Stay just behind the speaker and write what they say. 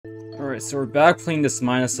Alright, so we're back playing this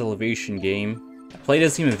minus elevation game. I played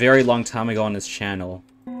this game a very long time ago on this channel.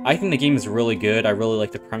 I think the game is really good. I really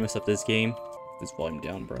like the premise of this game. This volume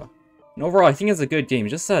down, bro. And overall, I think it's a good game.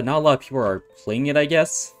 Just that not a lot of people are playing it, I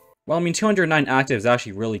guess. Well, I mean, 209 active is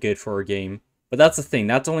actually really good for a game. But that's the thing.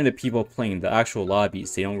 That's only the people playing the actual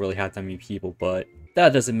lobbies. They don't really have that many people, but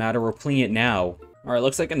that doesn't matter. We're playing it now. Alright,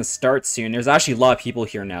 looks like it's gonna start soon. There's actually a lot of people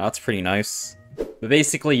here now. That's pretty nice. But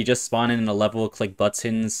basically, you just spawn in a level, click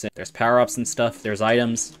buttons, there's power-ups and stuff, there's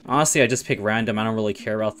items. Honestly, I just pick random, I don't really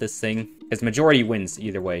care about this thing. Because majority wins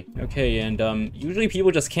either way. Okay, and usually people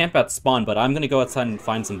just camp at spawn, but I'm gonna go outside and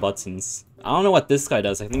find some buttons. I don't know what this guy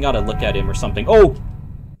does, I think I gotta look at him or something. Oh!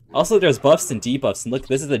 Also, there's buffs and debuffs, and look,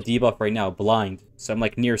 this is a debuff right now, blind. So I'm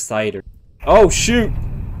like nearsighted. Oh, shoot!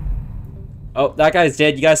 Oh, that guy's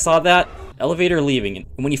dead, you guys saw that? Elevator leaving, and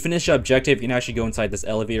when you finish the objective, you can actually go inside this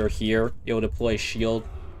elevator here, be able to deploy a shield.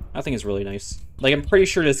 I think it's really nice. Like, I'm pretty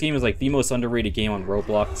sure this game is like the most underrated game on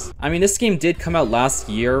Roblox. I mean, this game did come out last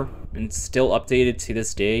year, and still updated to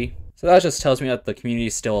this day. So that just tells me that the community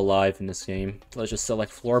is still alive in this game. So let's just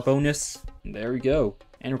select floor bonus, and there we go.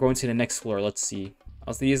 And we're going to the next floor, let's see.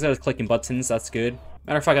 Also, these guys are clicking buttons, that's good.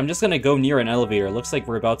 Matter of fact, I'm just gonna go near an elevator. Looks like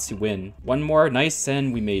we're about to win. One more, nice,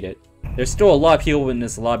 and we made it. There's still a lot of people in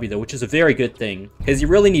this lobby though, which is a very good thing. Because you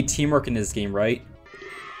really need teamwork in this game, right?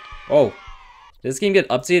 Oh. Did this game get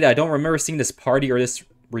updated? I don't remember seeing this party or this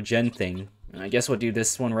regen thing. I guess we'll do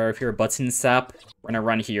this one right up here, button sap. We're gonna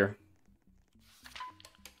run here.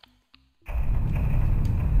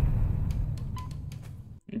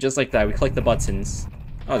 And just like that, we click the buttons.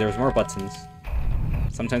 Oh, there's more buttons.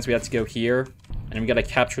 Sometimes we have to go here. And we gotta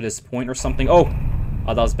capture this point or something. Oh!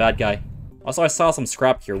 Oh, that was a bad guy. Also, I saw some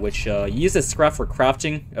scrap here, which, you use this scrap for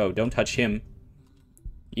crafting. Oh, don't touch him.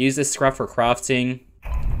 Use this scrap for crafting.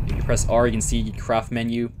 If you press R, you can see the craft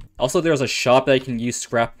menu. Also, there's a shop that you can use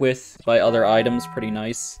scrap with. Buy other items, pretty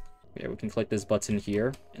nice. Okay, we can click this button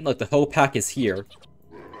here. And look, the whole pack is here.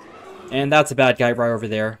 And that's a bad guy right over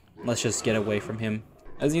there. Let's just get away from him.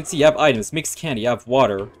 As you can see, you have items, mixed candy, you have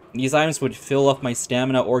water. And these items would fill up my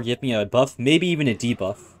stamina or give me a buff, maybe even a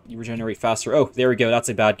debuff. You regenerate faster. Oh, there we go, that's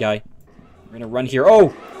a bad guy. We're gonna run here.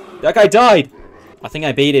 Oh! That guy died! I think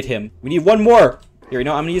I baited him. We need one more! Here, you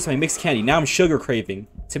know, I'm gonna use my mixed candy. Now I'm sugar craving.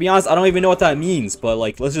 To be honest, I don't even know what that means, but,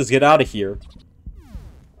 like, let's just get out of here.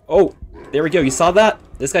 Oh! There we go. You saw that?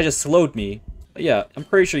 This guy just slowed me. But yeah, I'm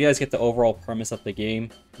pretty sure you guys get the overall premise of the game.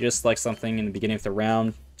 You just select something in the beginning of the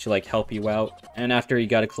round to, like, help you out. And after, you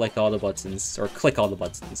gotta collect all the buttons. Or click all the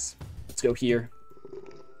buttons. Let's go here.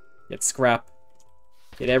 Get scrap.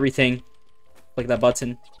 Get everything. Click that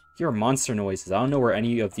button. Here are monster noises. I don't know where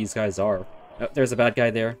any of these guys are. Oh, there's a bad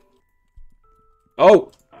guy there.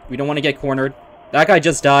 Oh! We don't want to get cornered. That guy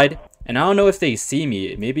just died. And I don't know if they see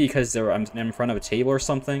me. Maybe because I'm in front of a table or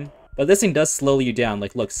something. But this thing does slow you down.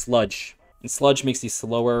 Like, look, sludge. And sludge makes you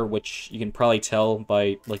slower, which you can probably tell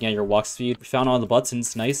by looking at your walk speed. We found all the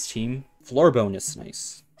buttons. Nice, team. Floor bonus.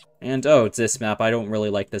 Nice. And, oh, it's this map. I don't really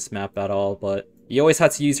like this map at all, but you always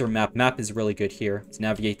have to use your map. Map is really good here to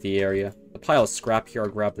navigate the area. A pile of scrap here, I'll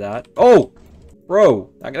grab that. Oh!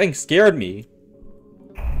 Bro, that thing scared me.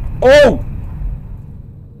 Oh!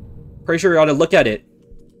 Pretty sure you ought to look at it.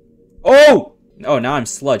 Oh! Oh, now I'm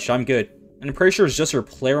sludged. I'm good. And I'm pretty sure it's just your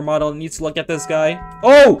player model that needs to look at this guy.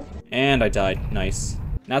 Oh! And I died. Nice.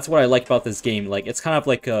 And that's what I like about this game. Like, it's kind of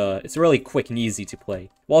like, it's really quick and easy to play.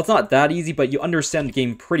 Well, it's not that easy, but you understand the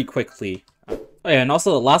game pretty quickly. Oh yeah, and also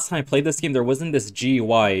the last time I played this game, there wasn't this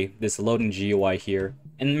GUI, this loading GUI here.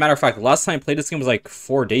 And matter of fact, the last time I played this game was like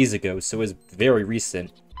 4 days ago, so it was very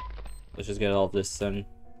recent. Let's just get all of this then.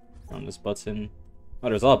 On this button. Oh,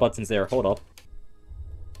 there's a lot of buttons there. Hold up.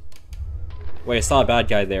 Wait, I saw a bad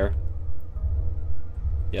guy there.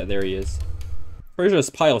 Yeah, there he is. Pretty sure there's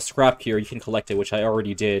a pile of scrap here. You can collect it, which I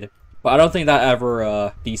already did. But I don't think that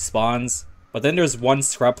ever despawns. But then there's one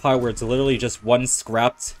scrap pile where it's literally just one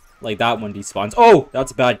scrapped. Like that one despawns. Oh!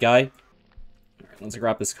 That's a bad guy. Alright, let's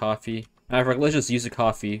grab this coffee. Matter of fact, let's just use the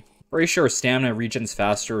coffee. Pretty sure stamina regens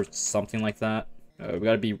faster or something like that. We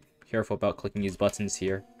gotta be careful about clicking these buttons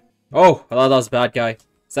here. Oh! I thought that was a bad guy.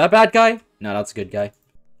 Is that a bad guy? No, that's a good guy.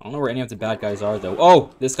 I don't know where any of the bad guys are, though.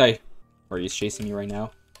 Oh! This guy. Or he's chasing me right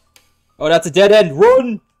now. Oh, that's a dead end!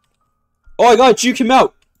 Run! Oh, I gotta juke him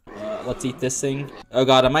out! Let's eat this thing. Oh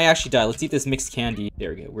god, I might actually die. Let's eat this mixed candy.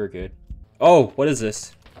 There we go. We're good. Oh, what is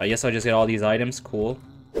this? I guess I just get all these items. Cool.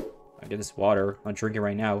 I get this water. I'm drinking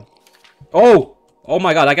right now. Oh! Oh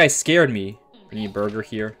my god, that guy scared me. I need a burger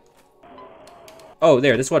here. Oh,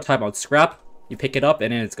 there. This is what I'm talking about. Scrap. You pick it up,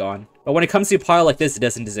 and then it's gone. But when it comes to a pile like this, it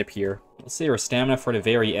doesn't disappear. Let's save our stamina for the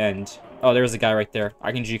very end. Oh, there's a guy right there.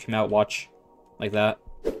 I can juke him out. Watch. Like that.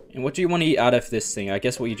 And what do you want to eat out of this thing? I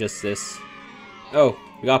guess we'll eat just this. Oh,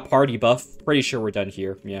 we got party buff. Pretty sure we're done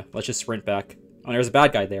here. Yeah, let's just sprint back. Oh, there's a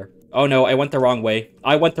bad guy there. Oh no, I went the wrong way.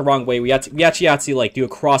 I went the wrong way. We actually had to like do a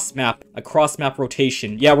cross map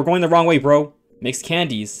rotation. Yeah, we're going the wrong way, bro. Mixed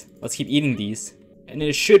candies. Let's keep eating these. And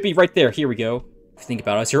it should be right there. Here we go. Think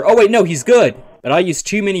about us here. Oh wait, no, he's good. But I used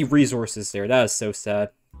too many resources there. That is so sad.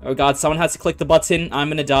 Oh god, someone has to click the button. I'm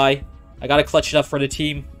gonna die. I gotta clutch it up for the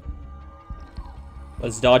team.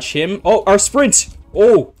 Let's dodge him. Oh, our sprint!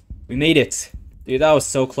 Oh, we made it. Dude, that was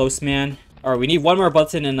so close, man. Alright, we need one more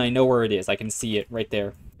button and I know where it is. I can see it right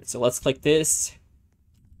there. So let's click this.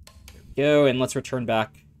 Go, and let's return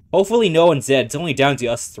back. Hopefully no one's dead. It's only down to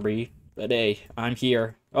us 3. But hey, I'm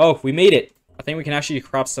here. Oh, we made it. I think we can actually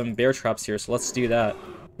crop some bear traps here, so let's do that.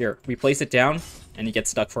 Here, we place it down, and you get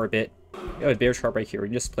stuck for a bit. We have a bear trap right here. We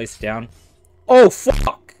can just place it down. Oh,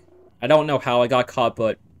 fuck! I don't know how I got caught,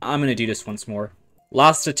 but I'm gonna do this once more.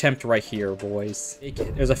 Last attempt right here, boys.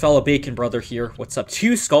 There's a fellow bacon brother here. What's up?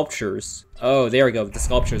 2 sculptures. Oh, there we go. The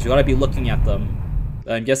sculptures. We gotta be looking at them.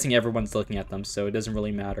 I'm guessing everyone's looking at them, so it doesn't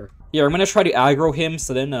really matter. Here, I'm gonna try to aggro him,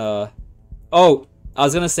 so then, Oh, I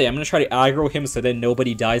was gonna say, I'm gonna try to aggro him so then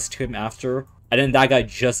nobody dies to him after. And then that guy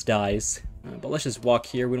just dies. But let's just walk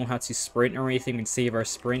here. We don't have to sprint or anything. We can save our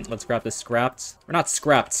sprint. Let's grab the scrapped. We're not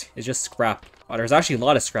scrapped. It's just scrap. Oh, there's actually a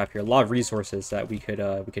lot of scrap here. A lot of resources that we could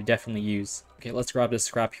definitely use. Okay, let's grab this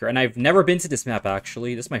scrap here. And I've never been to this map,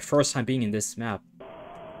 actually. This is my first time being in this map.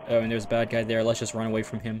 Oh, and there's a bad guy there. Let's just run away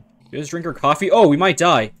from him. Just drink our coffee. Oh, we might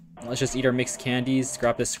die. Let's just eat our mixed candies.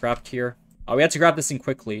 Grab this scrap here. Oh, we have to grab this thing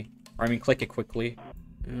quickly. Or, I mean, click it quickly.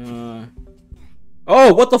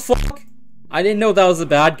 Oh, what the fuck? I didn't know that was a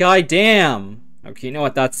bad guy. Damn. Okay, you know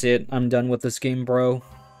what? That's it. I'm done with this game, bro.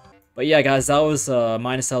 But yeah, guys, that was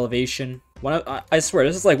minus elevation. I swear,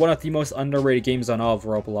 this is like one of the most underrated games on all of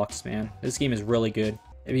Roblox, man. This game is really good.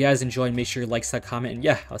 If you guys enjoyed, make sure you like, sub, comment, and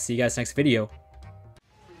yeah, I'll see you guys next video.